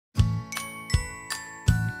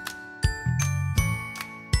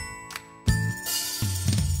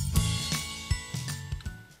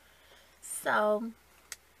So,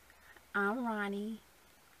 I'm Ronnie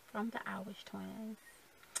from the Irish Twins.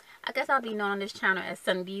 I guess I'll be known on this channel as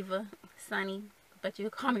Sun Diva, Sunny, but you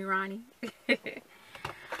can call me Ronnie.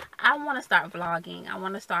 I want to start vlogging. I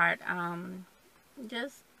want to start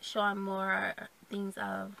just showing more things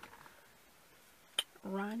of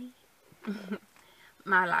Ronnie,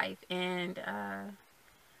 my life, and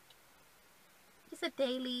just a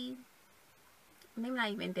daily, maybe not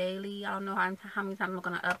even daily. I don't know how many times I'm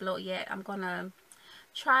going to upload yet. I'm going to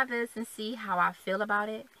try this and see how I feel about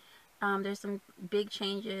it. There's some big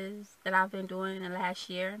changes that I've been doing in the last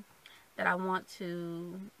year that I want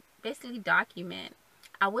to basically document.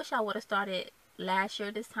 I wish I would have started last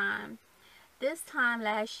year this time. This time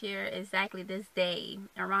last year, exactly this day,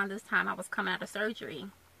 around this time, I was coming out of surgery.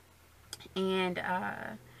 And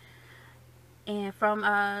from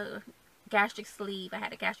gastric sleeve, I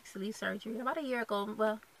had a gastric sleeve surgery about a year ago.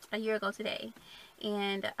 Well, a year ago today.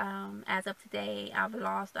 And as of today, I've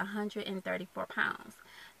lost 134 pounds.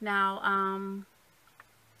 Now,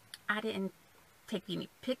 I didn't take any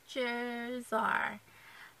pictures, or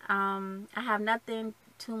I have nothing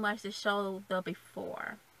too much to show the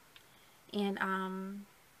before. And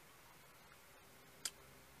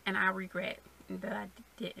I regret that I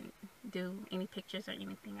didn't do any pictures or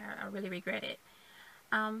anything. I really regret it.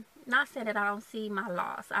 Not saying that I don't see my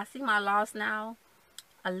loss. I see my loss now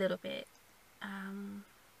a little bit,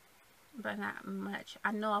 but not much.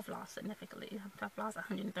 I know I've lost significantly. I've lost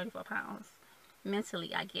 134 pounds.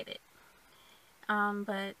 Mentally, I get it.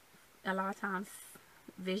 But a lot of times,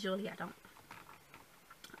 visually, I don't.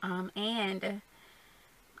 And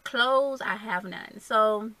clothes, I have none.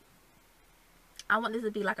 So, I want this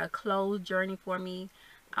to be like a clothes journey for me.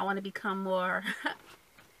 I want to become more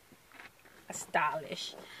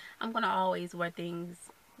stylish. I'm going to always wear things,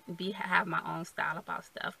 have my own style about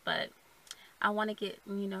stuff. But I want to get,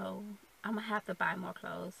 I'm going to have to buy more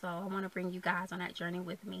clothes. So, I want to bring you guys on that journey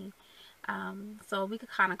with me. So we could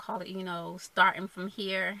kind of call it, starting from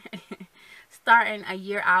here, starting a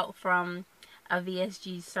year out from a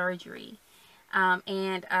VSG surgery. What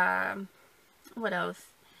else?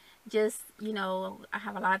 Just, I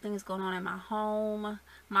have a lot of things going on in my home.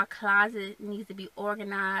 My closet needs to be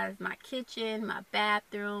organized. My kitchen, my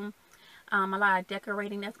bathroom, a lot of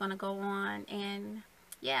decorating that's going to go on. And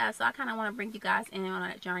yeah, so I kind of want to bring you guys in on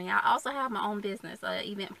that journey. I also have my own business,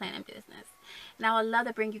 event planning business. And I would love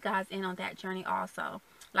to bring you guys in on that journey also.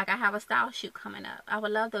 Like, I have a style shoot coming up. I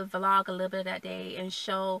would love to vlog a little bit of that day and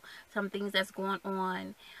show some things that's going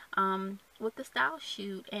on with the style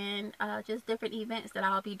shoot, and just different events that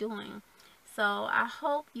I'll be doing. So I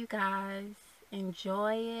hope you guys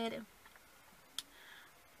enjoy it.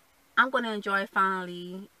 I'm going to enjoy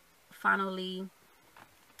finally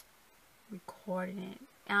recording it.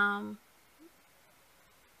 Going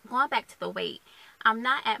back to the weight, I'm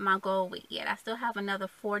not at my goal weight yet. I still have another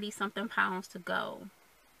 40 something pounds to go.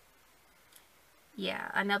 Yeah,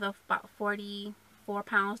 another about 44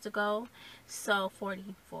 pounds to go. So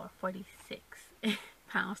 46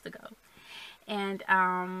 pounds to go. And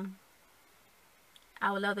I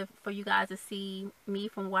would love for you guys to see me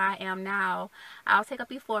from where I am now. I'll take a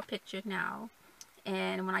before picture now,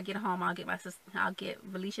 and when I get home, I'll get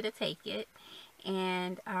Felicia to take it,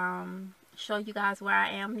 and show you guys where I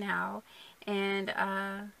am now, and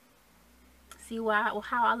see how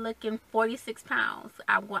I look in 46 pounds.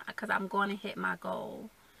 Because I'm going to hit my goal.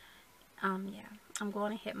 Yeah, I'm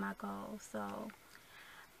going to hit my goal. So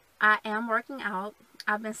I am working out.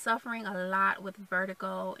 I've been suffering a lot with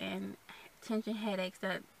vertigo and tension headaches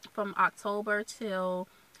that from October till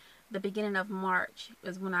the beginning of March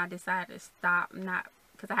is when I decided to stop,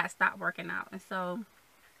 because I had stopped working out. And so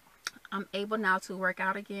I'm able now to work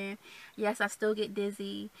out again. Yes, I still get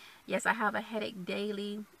dizzy. Yes, I have a headache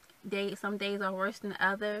daily. Some days are worse than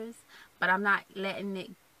others, but I'm not letting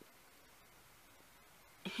it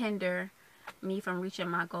hinder me from reaching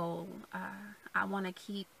my goal. I want to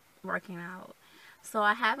keep working out. So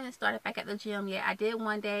I haven't started back at the gym yet. I did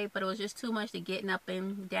one day, but it was just too much. To getting up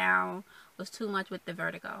and down was too much with the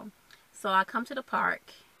vertigo. So I come to the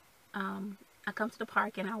park. And I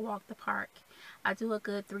walk the park. I do a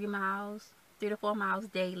good 3 to 4 miles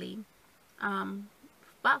daily,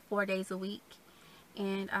 about 4 days a week.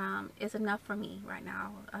 And it's enough for me right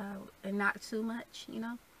now, and not too much,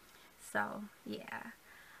 So yeah,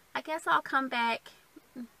 I guess I'll come back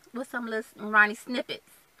with some little Ronnie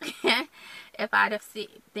snippets. If I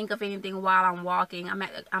think of anything while I'm walking. I'm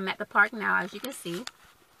at the park now, as you can see.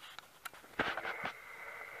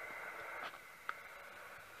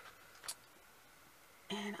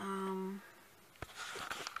 And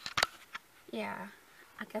yeah,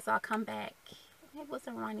 I guess I'll come back maybe with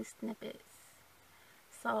some Ronnie snippets.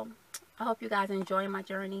 So I hope you guys enjoy my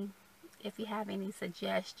journey. If you have any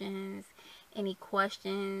suggestions, any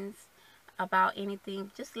questions about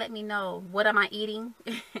anything, just let me know. What am I eating?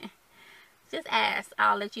 Just ask.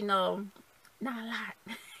 I'll let you know. Not a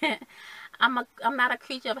lot. I'm not a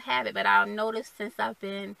creature of habit, but I've noticed since I've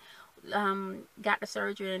been got the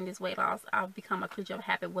surgery and this weight loss, I've become a creature of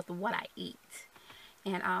habit with what I eat,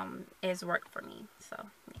 and it's worked for me. So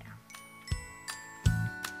yeah.